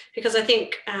industries, because I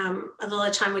think a lot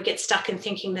of time we get stuck in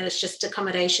thinking that it's just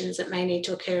accommodations that may need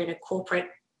to occur in a corporate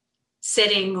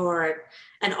setting or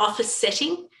an office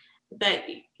setting, but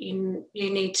you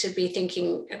need to be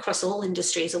thinking across all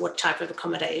industries of what type of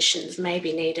accommodations may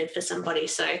be needed for somebody.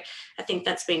 So I think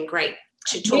that's been great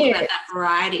to talk about that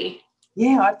variety.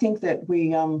 Yeah, I think that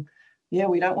we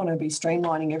don't want to be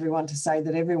streamlining everyone to say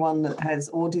that everyone that has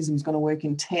autism is going to work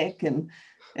in tech and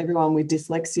everyone with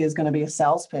dyslexia is going to be a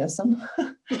salesperson.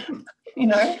 You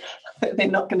know, they're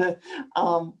not going to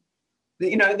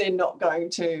they're not going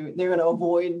to, they're going to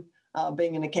avoid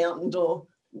being an accountant or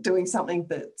doing something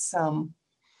that's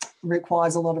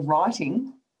requires a lot of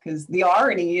writing. Because the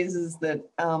irony is that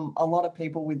a lot of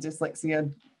people with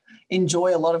dyslexia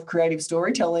enjoy a lot of creative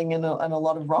storytelling and a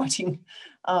lot of writing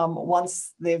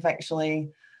once they've actually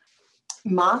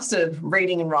mastered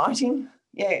reading and writing.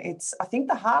 Yeah, I think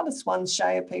the hardest ones,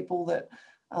 Shay, are people that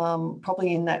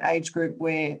probably in that age group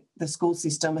where the school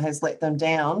system has let them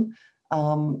down.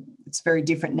 It's very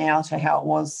different now to how it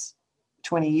was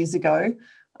 20 years ago,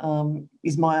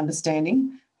 is my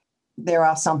understanding. There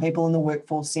are some people in the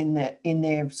workforce in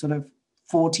their sort of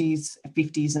 40s,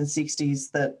 50s and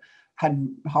 60s that had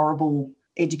horrible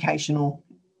educational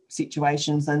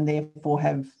situations and therefore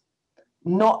have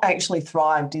not actually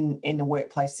thrived in a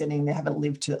workplace setting. They haven't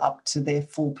lived up to their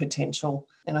full potential.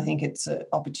 And I think it's an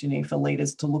opportunity for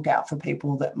leaders to look out for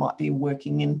people that might be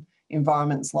working in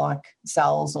environments like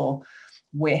sales or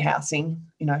warehousing,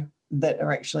 that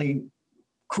are actually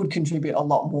could contribute a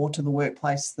lot more to the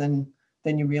workplace than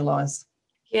you realise.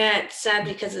 Yeah, it's sad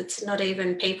because it's not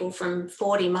even people from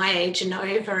 40, my age and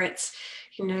over. It's,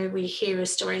 we hear of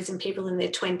stories in people in their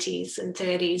 20s and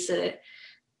 30s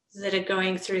that are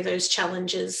going through those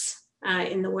challenges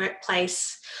in the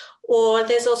workplace. Or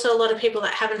there's also a lot of people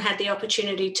that haven't had the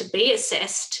opportunity to be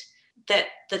assessed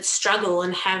that struggle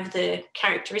and have the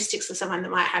characteristics of someone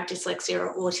that might have dyslexia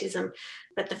or autism,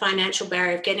 but the financial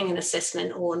barrier of getting an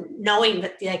assessment or knowing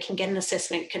that they can get an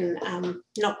assessment can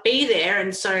not be there.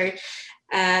 And so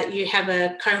you have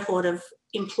a cohort of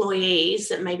employees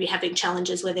that may be having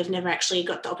challenges where they've never actually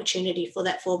got the opportunity for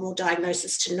that formal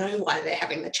diagnosis to know why they're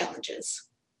having the challenges.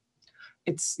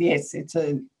 It's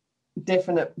a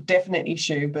definite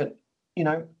issue, but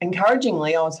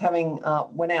encouragingly, I was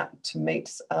went out to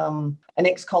meet an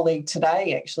ex-colleague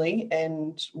today actually,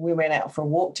 and we went out for a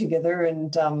walk together,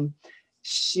 and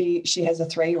she has a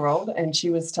 3-year-old, and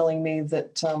she was telling me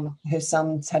that her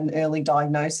son's had an early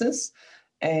diagnosis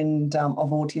and of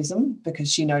autism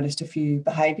because she noticed a few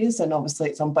behaviours, and obviously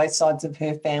it's on both sides of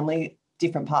her family,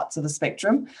 different parts of the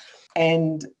spectrum.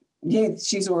 And yeah,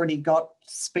 she's already got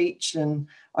speech and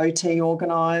OT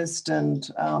organised and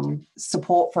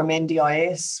support from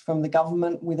NDIS, from the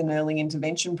government, with an early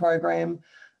intervention program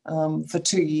for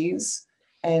 2 years.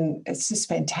 And it's just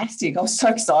fantastic. I was so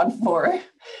excited for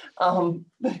her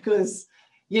because,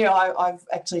 I've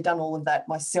actually done all of that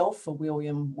myself for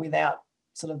William without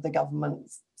sort of the government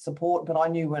support. But I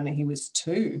knew when he was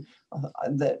 2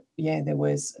 that, there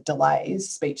was delays,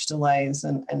 speech delays,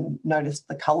 and noticed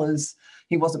the colours.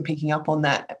 He wasn't picking up on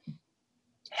that.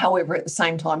 However, at the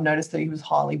same time, noticed that he was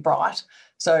highly bright.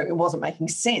 So it wasn't making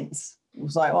sense. It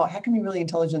was like, how can he be really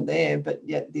intelligent there, but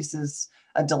yet this is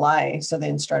a delay? So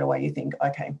then straight away you think,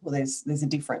 okay, well, there's a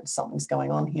difference. Something's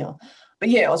going on here. But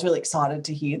yeah, I was really excited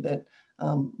to hear that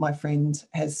my friend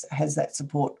has that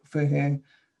support for her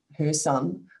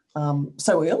son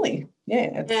so early.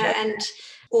 Yeah. And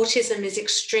autism is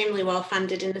extremely well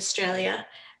funded in Australia.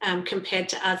 Compared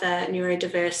to other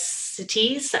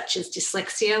neurodiversities such as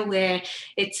dyslexia, where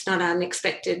it's not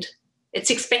unexpected.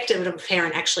 It's expected of a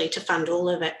parent actually to fund all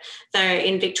of it. Though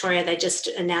in Victoria, they just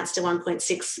announced a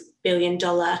 $1.6 billion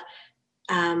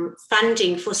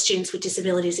funding for students with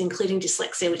disabilities, including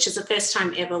dyslexia, which is the first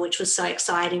time ever, which was so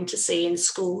exciting to see in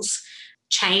schools.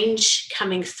 Change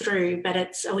coming through,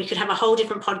 but we could have a whole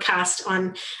different podcast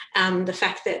on the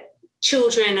fact that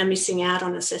children are missing out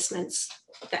on assessments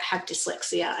that have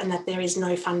dyslexia, and that there is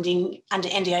no funding under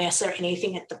NDIS or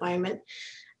anything at the moment.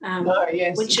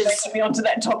 Which is me onto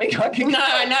that topic. No,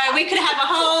 we could have a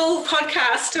whole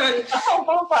podcast on a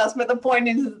whole podcast. But the point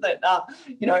is that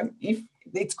if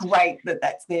it's great that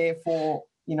that's there for,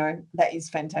 that is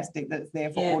fantastic that it's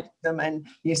there for autism, and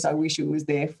yes, I wish it was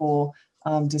there for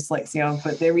dyslexia.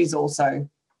 But there is also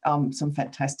some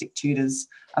fantastic tutors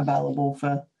available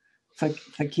for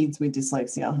kids with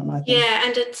dyslexia. And I think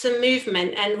and it's a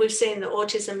movement, and we've seen the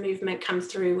autism movement come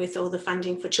through with all the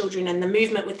funding for children and the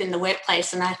movement within the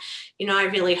workplace. And I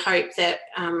really hope that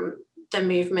the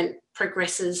movement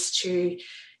progresses to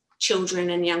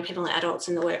children and young people and adults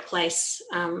in the workplace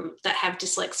that have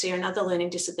dyslexia and other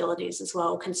learning disabilities as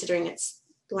well, considering it's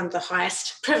one of the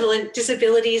highest prevalent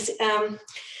disabilities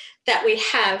that we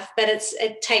have. But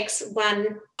it takes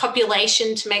one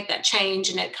population to make that change,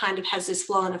 and it kind of has this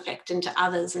flow-on effect into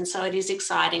others. And so it is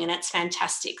exciting, and it's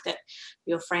fantastic that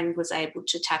your friend was able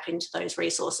to tap into those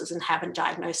resources and have a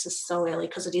diagnosis so early,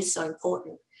 because it is so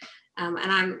important.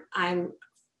 And I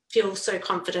feel so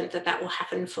confident that will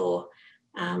happen for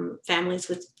families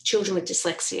with children with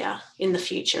dyslexia in the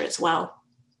future as well.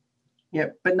 Yeah,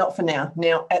 but not for now.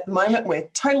 Now, at the moment, we're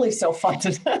totally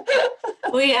self-funded.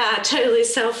 We are totally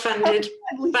self-funded,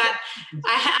 but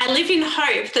I live in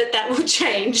hope that will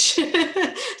change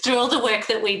through all the work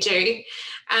that we do.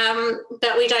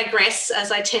 But we digress,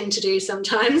 as I tend to do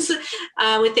sometimes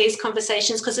with these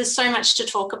conversations, because there's so much to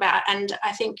talk about. And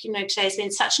I think, today's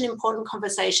been such an important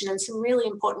conversation and some really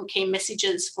important key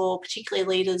messages for particularly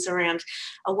leaders around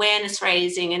awareness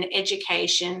raising and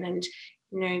education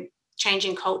and,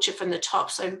 changing culture from the top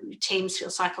so teams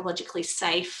feel psychologically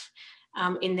safe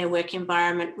in their work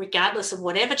environment, regardless of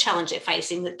whatever challenge they're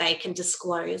facing, that they can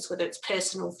disclose, whether it's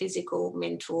personal, physical,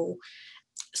 mental.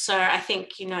 So I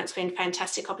think, it's been a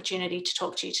fantastic opportunity to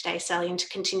talk to you today, Sally, and to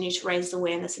continue to raise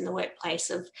awareness in the workplace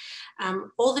of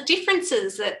all the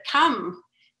differences that come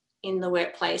in the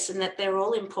workplace, and that they're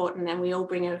all important and we all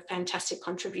bring a fantastic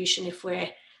contribution. If we're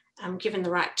given the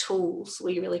right tools,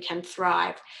 we really can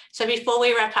thrive. So before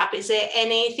we wrap up, is there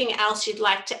anything else you'd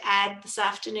like to add this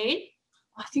afternoon?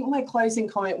 I think my closing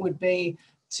comment would be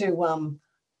to,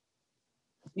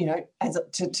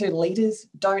 to leaders,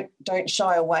 don't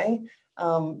shy away.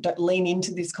 Don't lean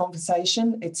into this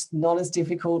conversation. It's not as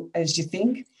difficult as you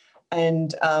think.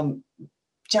 And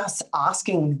just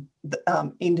asking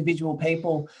individual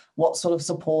people what sort of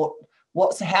support,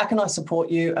 how can I support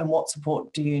you and what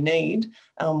support do you need?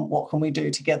 What can we do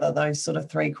together? Those sort of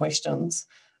 3 questions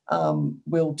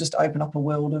will just open up a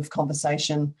world of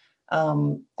conversation.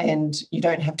 And you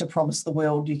don't have to promise the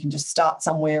world. You can just start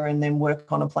somewhere and then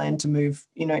work on a plan to move,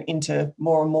 into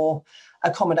more and more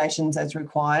accommodations as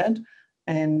required.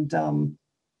 And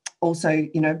also,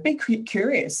 be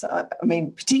curious. I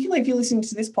mean, particularly if you're listening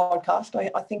to this podcast,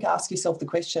 I think ask yourself the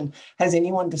question, has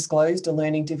anyone disclosed a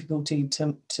learning difficulty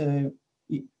to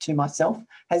myself?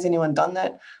 Has anyone done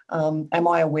that? Am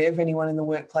I aware of anyone in the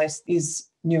workplace is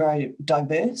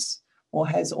neurodiverse or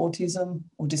has autism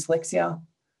or dyslexia?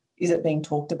 Is it being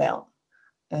talked about?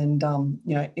 And,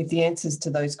 if the answers to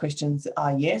those questions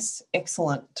are yes,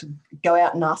 excellent, to go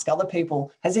out and ask other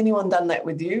people, has anyone done that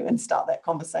with you, and start that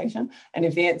conversation. And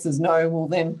if the answer is no, well,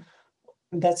 then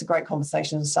that's a great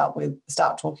conversation to start with.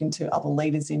 Start talking to other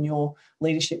leaders in your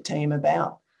leadership team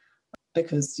about,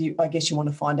 because I guess you want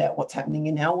to find out what's happening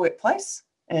in our workplace,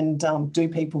 and do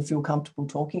people feel comfortable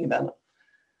talking about it?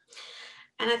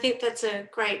 And I think that's a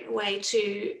great way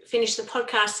to finish the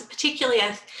podcast, particularly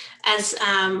as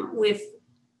we've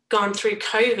gone through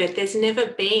COVID. There's never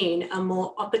been a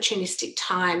more opportunistic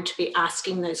time to be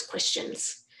asking those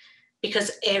questions, because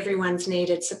everyone's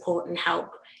needed support and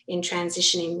help in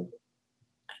transitioning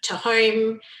to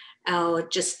home, or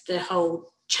just the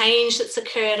whole change that's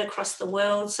occurred across the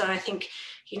world. So I think,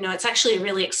 it's actually a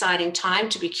really exciting time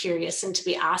to be curious and to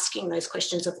be asking those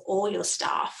questions of all your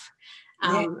staff.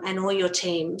 And all your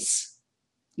teams.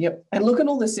 Yep. And look at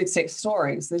all the success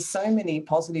stories. There's so many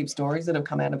positive stories that have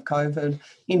come out of COVID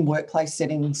in workplace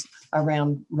settings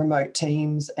around remote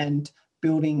teams and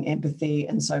building empathy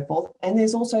and so forth. And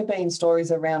there's also been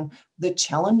stories around the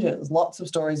challenges, lots of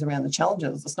stories around the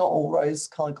challenges. It's not all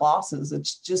rose-coloured glasses.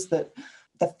 It's just that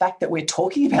the fact that we're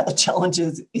talking about the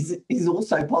challenges is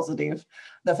also positive.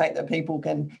 The fact that people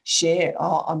can share,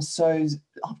 I've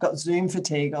got Zoom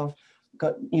fatigue, I've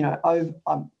got,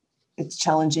 it's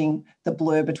challenging, the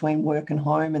blur between work and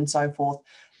home and so forth.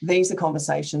 These are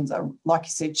conversations, like you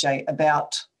said, Shay,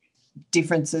 about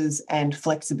differences and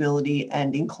flexibility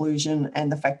and inclusion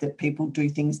and the fact that people do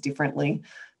things differently.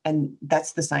 And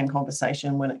that's the same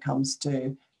conversation when it comes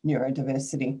to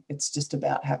neurodiversity. It's just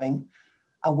about having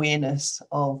awareness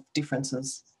of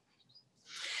differences.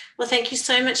 Well, thank you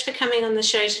so much for coming on the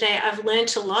show today. I've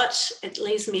learned a lot. It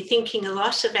leaves me thinking a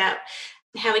lot about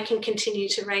how we can continue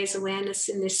to raise awareness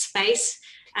in this space.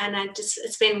 And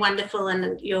it's been wonderful,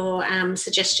 and your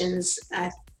suggestions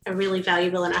are really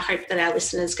valuable, and I hope that our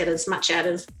listeners get as much out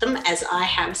of them as I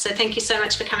have. So thank you so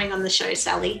much for coming on the show,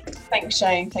 Sally. Thanks,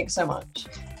 Shane. Thanks so much.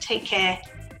 Take care.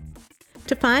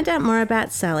 To find out more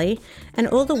about Sally and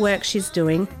all the work she's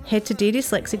doing, head to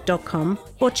deardyslexic.com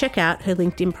or check out her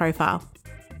LinkedIn profile.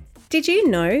 Did you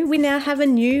know we now have a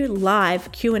new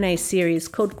live Q&A series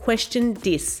called Question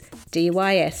Dys,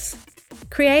 DYS,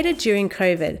 created during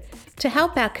COVID to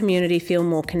help our community feel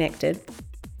more connected.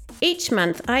 Each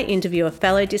month I interview a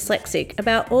fellow dyslexic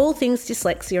about all things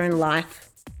dyslexia and life.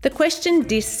 The Question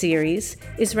Dys series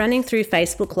is running through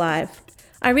Facebook Live.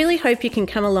 I really hope you can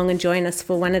come along and join us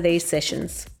for one of these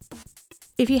sessions.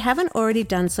 If you haven't already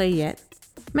done so yet,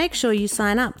 make sure you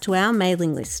sign up to our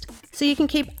mailing list so you can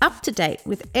keep up to date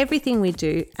with everything we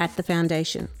do at the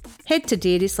Foundation. Head to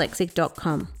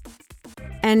deardyslexic.com.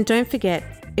 And don't forget,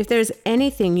 if there is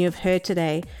anything you have heard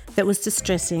today that was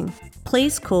distressing,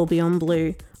 please call Beyond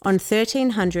Blue on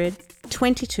 1300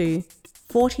 22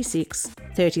 46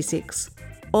 36.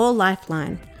 or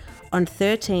Lifeline on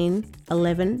 13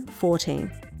 11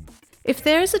 14. If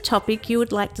there is a topic you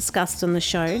would like discussed on the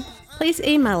show, please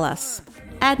email us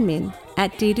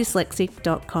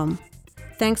admin@deardyslexic.com.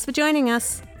 Thanks for joining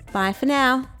us. Bye for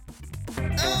now.